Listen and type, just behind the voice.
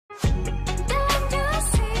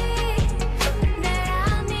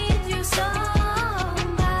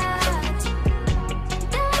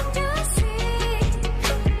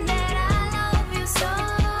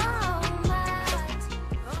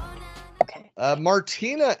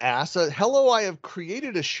Martina asks, hello, I have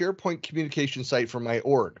created a SharePoint communication site for my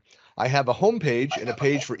org. I have a homepage and a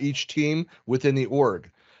page for each team within the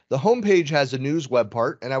org. The homepage has a news web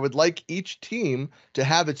part, and I would like each team to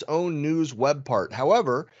have its own news web part.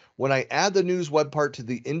 However, when I add the news web part to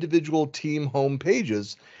the individual team home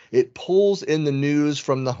pages, it pulls in the news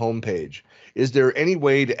from the homepage. Is there any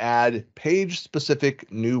way to add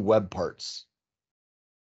page-specific new web parts?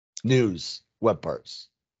 News web parts.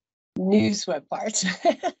 News web parts.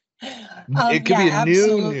 It could be a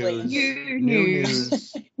absolutely. new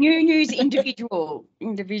news. New news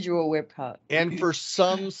individual web part. And for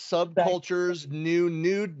some subcultures, new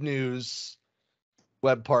nude news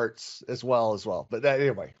web parts as well. But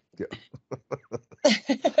anyway. Yeah.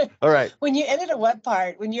 All right. When you edit a web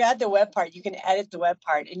part, when you add the web part, you can edit the web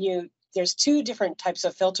part, and there's two different types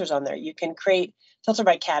of filters on there. You can create filter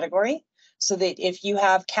by category, so that if you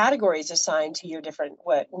have categories assigned to your different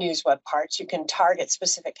news web parts, you can target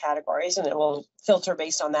specific categories and it will filter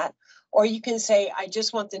based on that. Or you can say, I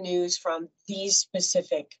just want the news from these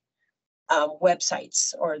specific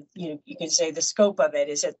websites. Or you can say the scope of it.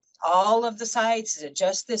 Is it all of the sites? Is it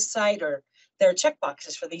just this site? Or there are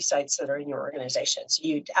checkboxes for these sites that are in your organization. So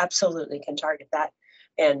you absolutely can target that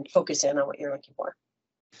and focus in on what you're looking for.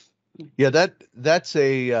 Yeah, that's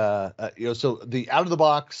a so the out of the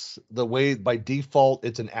box, the way by default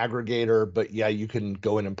it's an aggregator, but yeah, you can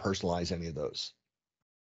go in and personalize any of those.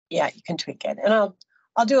 Yeah, you can tweak it, and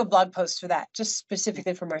I'll do a blog post for that, just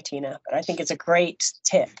specifically for Martina. But I think it's a great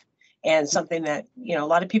tip and something that a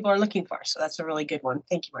lot of people are looking for. So that's a really good one.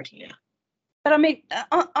 Thank you, Martina. But I mean,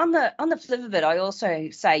 on the flip of it, I also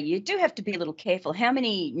say you do have to be a little careful. How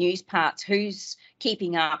many news parts? Who's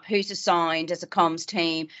keeping up? Who's assigned as a comms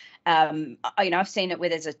team? I've seen it where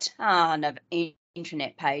there's a ton of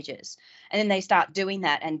intranet pages, and then they start doing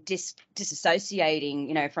that and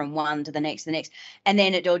disassociating, from one to the next, and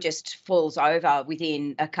then it all just falls over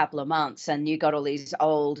within a couple of months, and you got all these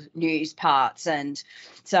old news parts, and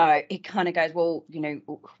so it kind of goes, well,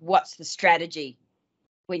 what's the strategy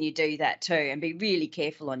when you do that too, and be really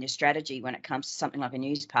careful on your strategy when it comes to something like a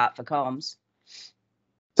news part for comms.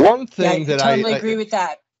 One thing that I totally agree with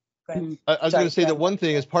that. I was going to say that one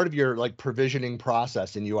thing is part of your provisioning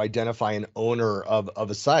process, and you identify an owner of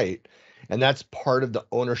a site, and that's part of the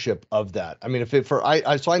ownership of that. I mean, so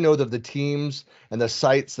I know that the teams and the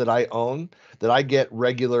sites that I own, that I get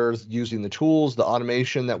regulars using the tools, the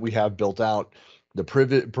automation that we have built out, the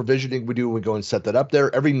provisioning we do, we go and set that up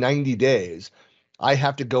there every 90 days. I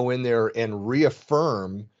have to go in there and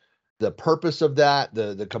reaffirm the purpose of that,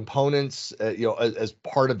 the components, as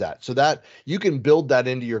part of that, so that you can build that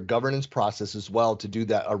into your governance process as well, to do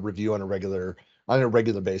that a review on a regular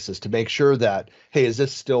basis, to make sure that, hey, is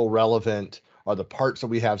this still relevant? Are the parts that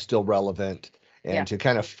we have still relevant? And to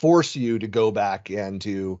kind of force you to go back and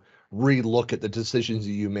to re-look at the decisions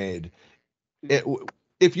that you made.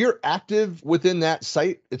 If you're active within that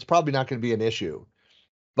site, it's probably not going to be an issue.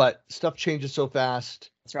 But stuff changes so fast.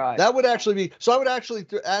 That's right. That would actually be, so I would actually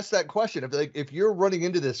ask that question. If you're running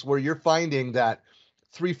into this where you're finding that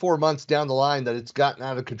 3-4 months down the line that it's gotten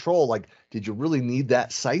out of control, did you really need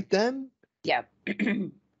that site then? Yeah.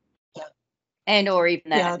 And or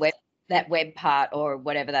even that web part or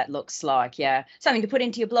whatever that looks like. Yeah. Something to put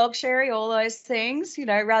into your blog, Shari, all those things,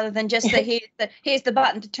 rather than just here's the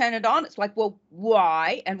button to turn it on. It's like, well,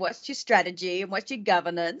 why? And what's your strategy and what's your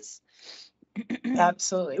governance?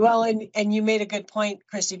 Absolutely. Well, and you made a good point,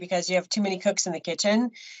 Kirsty, because you have too many cooks in the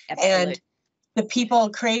kitchen. Absolutely. And the people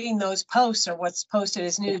creating those posts or what's posted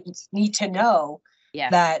as news need to know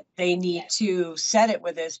that they need to set it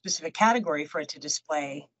with a specific category for it to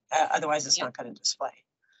display. Otherwise, it's not going to display.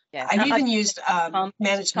 Yeah. I've even used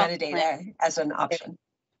managed metadata as an option.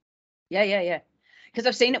 Yeah. Because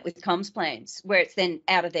I've seen it with comms plans where it's then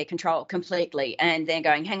out of their control completely, and they're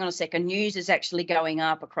going, hang on a second, news is actually going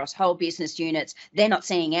up across whole business units. They're not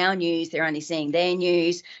seeing our news, they're only seeing their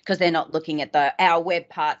news, because they're not looking at our web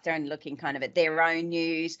parts, they're only looking kind of at their own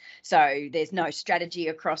news. So there's no strategy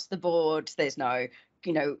across the board, there's no,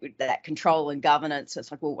 that control and governance. It's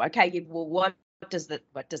like, well, okay, what does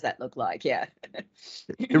that look like? Yeah.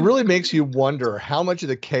 It really makes you wonder how much of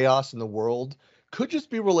the chaos in the world could just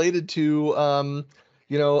be related to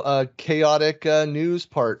chaotic news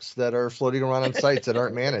parts that are floating around on sites that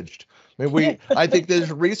aren't managed. I mean, I think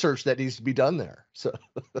there's research that needs to be done there. So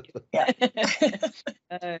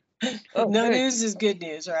no news is good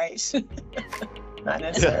news, right? Not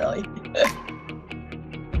necessarily.